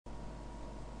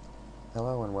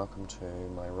Hello and welcome to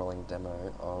my rolling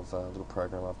demo of a little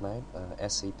program I've made,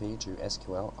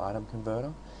 SCPtoSQL item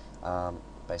converter.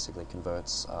 Basically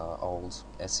converts old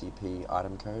SCP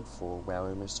item code for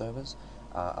WoWeMu servers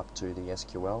up to the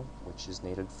SQL, which is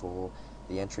needed for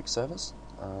the Antrix servers.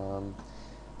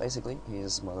 Basically,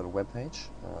 here's my little web page,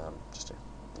 just a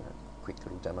quick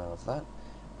little demo of that.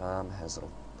 Has a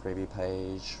little preview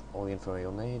page, all the info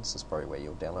you'll need. This is probably where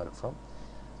you'll download it from.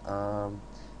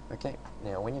 Okay,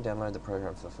 now when you download the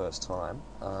program for the first time,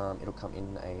 it'll come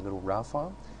in a little RAR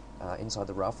file. Inside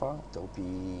the RAR file, there'll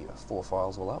be 4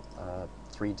 files all up,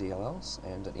 3 DLLs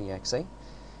and an exe.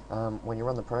 When you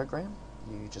run the program,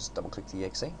 you just double-click the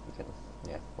exe. You can,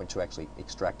 when to actually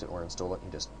extract it or install it, you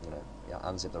just,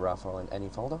 unzip the RAR file in any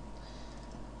folder.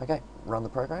 Okay, run the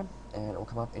program, and it'll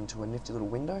come up into a nifty little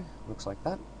window. Looks like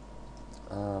that.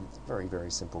 Very,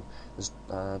 very simple. There's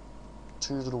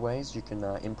 2 little ways you can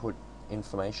input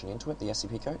information into it, the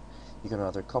SCP code. You can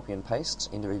either copy and paste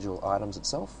individual items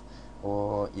itself,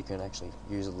 or you can actually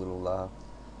use a little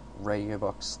radio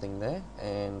box thing there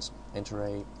and enter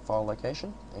a file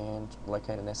location and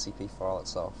locate an SCP file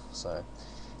itself. So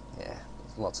yeah,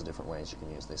 lots of different ways you can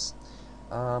use this.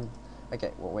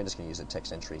 Okay, well, we're just going to use a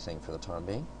text entry thing for the time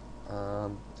being.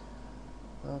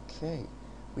 Okay,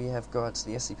 we have got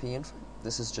the SCP info.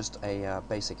 This is just a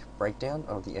basic breakdown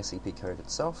of the SCP code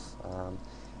itself.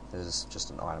 There's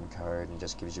just an item code and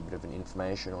just gives you a bit of an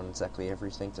information on exactly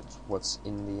everything that's what's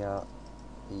in the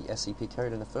SCP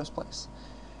code in the first place.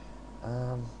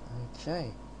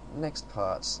 Okay, next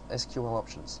part, SQL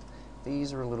options.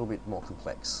 These are a little bit more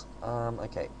complex.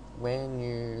 Okay, when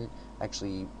you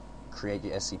actually create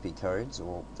your SCP codes,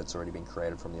 or that's already been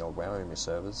created from the old WoWeMu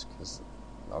servers, because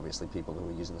obviously people who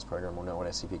are using this program will know what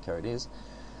SCP code is,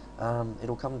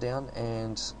 it'll come down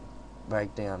and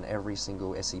break down every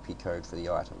single SCP code for the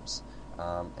items,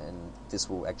 and this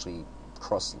will actually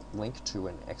cross-link to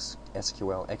an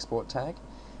SQL export tag,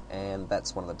 and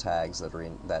that's one of the tags that are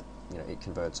in that it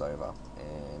converts over,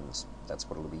 and that's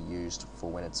what it'll be used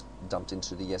for when it's dumped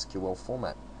into the SQL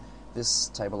format. This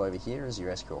table over here is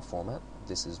your SQL format.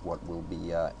 This is what will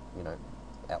be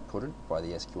outputted by the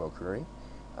SQL query,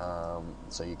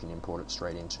 so you can import it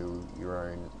straight into your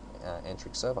own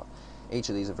Antrix server. Each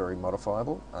of these are very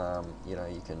modifiable.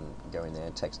 You can go in there,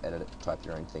 text edit it, type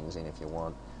your own things in if you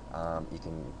want. You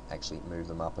can actually move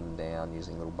them up and down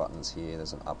using little buttons here.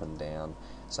 There's an up and down.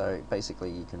 So basically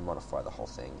you can modify the whole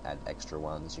thing, add extra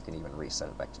ones. You can even reset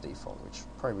it back to default, which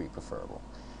would probably be preferable.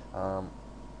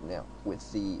 Now,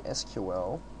 with the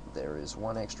SQL, there is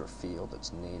one extra field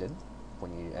that's needed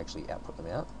when you actually output them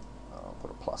out. I'll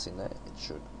put a plus in there. It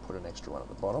should put an extra one at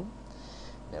the bottom.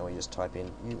 Now we just type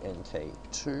in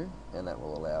UNK2, and that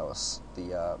will allow us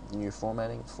the new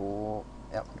formatting for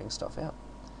outputting stuff out.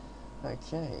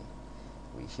 Okay,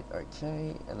 we hit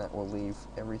OK, and that will leave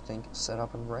everything set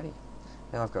up and ready.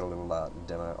 Now I've got a little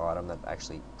demo item that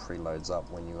actually preloads up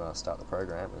when you start the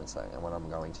program, and it's what I'm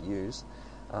going to use.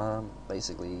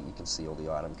 Basically, you can see all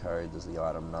the item code. There's the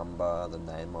item number, the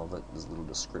name of it. There's a little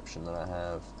description that I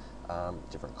have.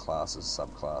 Different classes,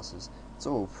 subclasses. It's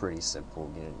all pretty simple.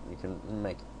 You can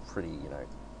make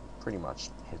pretty much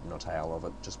head nor tail of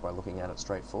it just by looking at it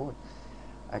straightforward.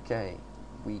 Okay,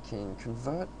 we can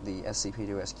convert the SCP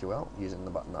to SQL using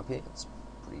the button up here. It's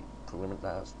pretty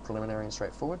preliminary and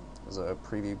straightforward. There's a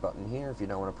preview button here. If you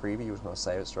don't want to preview, you just want to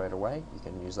save it straight away, you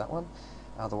can use that one.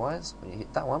 Otherwise, when you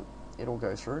hit that one, it'll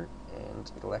go through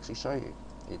and it'll actually show you.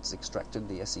 It's extracted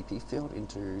the SCP field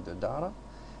into the data,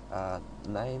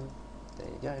 name, there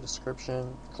you go,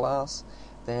 description, class.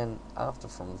 Then after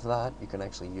from that, you can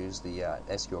actually use the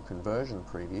SQL conversion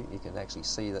preview. You can actually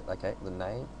see that, okay, the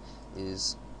name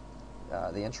is,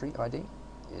 the entry ID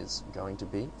is going to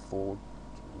be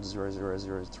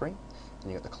 40003. Then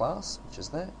you got the class, which is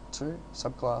there, 2,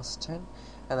 subclass 10,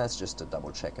 and that's just to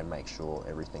double check and make sure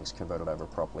everything's converted over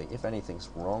properly. If anything's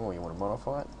wrong or you want to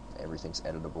modify it, everything's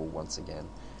editable once again.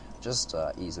 Just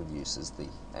ease of use is the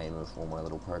aim of all my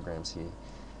little programs here.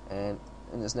 And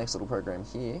in this next little program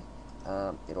here,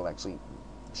 it'll actually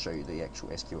show you the actual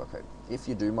SQL code. If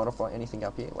you do modify anything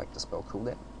up here, like the spell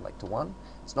cooldown, like to 1,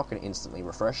 it's not going to instantly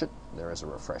refresh it. There is a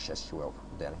refresh SQL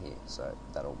down here, so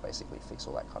that'll basically fix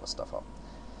all that kind of stuff up.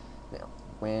 Now,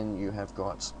 when you have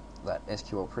got that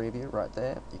SQL preview right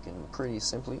there, you can pretty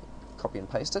simply copy and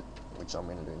paste it, which I'm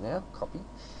going to do now, copy,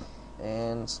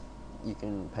 and you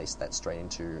can paste that straight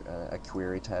into a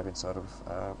query tab inside of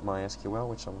MySQL,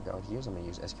 which I'm going to use. I'm going to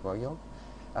use SQL.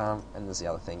 And there's the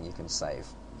other thing, you can save.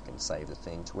 You can save the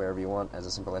thing to wherever you want as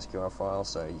a simple SQL file,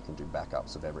 so you can do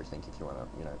backups of everything if you want to,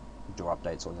 do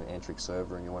updates on your Antrix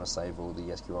server and you want to save all the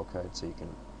SQL code so you can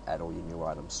add all your new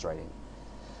items straight in.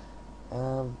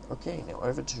 Okay, now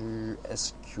over to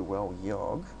SQL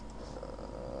Yog.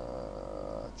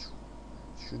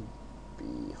 Should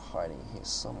be hiding here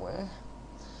somewhere.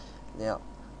 Now,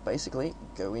 basically,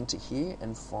 go into here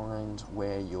and find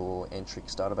where your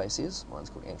Antrix database is. Mine's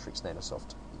called Antrix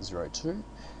NativeSoft 02.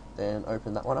 Then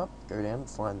open that one up, go down,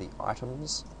 find the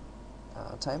items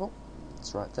table.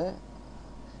 It's right there.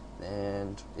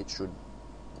 And it should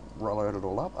load it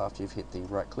all up after you've hit the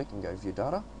right click and go view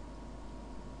data.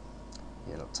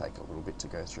 Yeah, it'll take a little bit to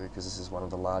go through because this is one of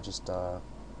the largest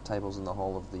tables in the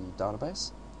whole of the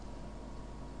database.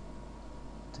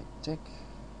 Tick.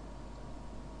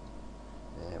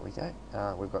 There we go.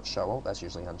 We've got show all. That's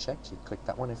usually unchecked. You click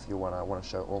that one if you want to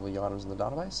show all the items in the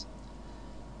database.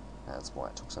 That's why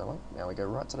it took so long. Now we go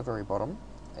right to the very bottom,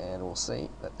 and we'll see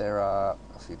that there are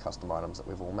a few custom items that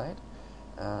we've all made.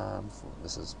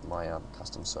 This is my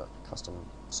custom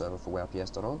server for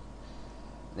WoWPS.org.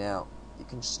 Now you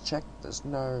can just check. There's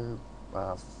no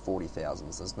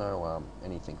 40,000s. There's no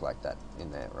anything like that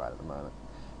in there right at the moment.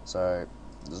 So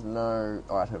there's no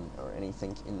item or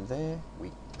anything in there.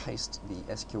 We paste the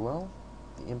SQL,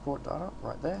 the import data,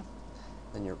 right there.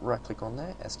 Then you right click on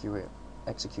there, SQL,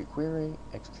 execute query,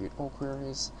 execute all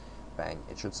queries. Bang,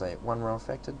 it should say 1 row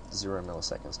affected, 0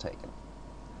 milliseconds taken.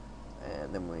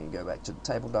 And then we go back to the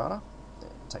table data.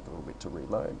 Take a little bit to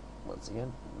reload. Once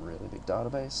again, really big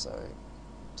database, so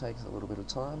it takes a little bit of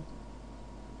time.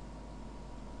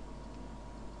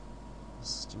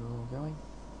 Still going.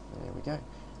 There we go.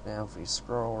 Now if we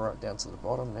scroll right down to the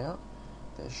bottom now,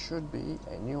 there should be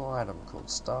a new item called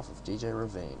Staff of DJ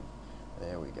Ravine.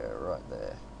 There we go, right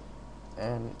there.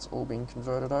 And it's all been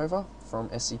converted over from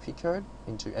SCP code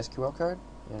into SQL code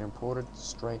and imported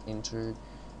straight into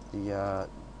the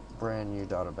brand new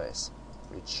database,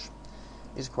 which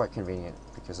is quite convenient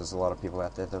because there's a lot of people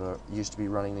out there that used to be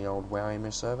running the old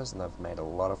WoWeMu servers and they've made a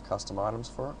lot of custom items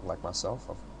for it, like myself.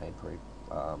 I've made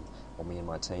me and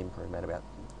my team probably made about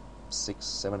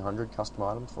 600-700 custom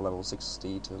items for level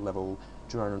 60 to level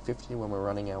 250 when we were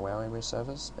running our WoWeMu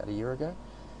servers about a year ago.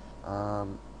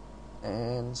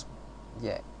 And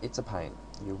yeah, it's a pain.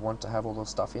 You want to have all the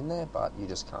stuff in there, but you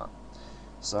just can't.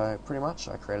 So pretty much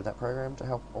I created that program to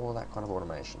help all of that kind of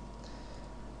automation.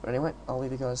 But anyway, I'll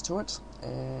leave you guys to it,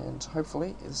 and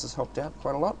hopefully this has helped out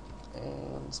quite a lot,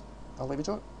 and I'll leave you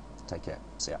to it. Take care.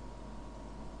 See ya.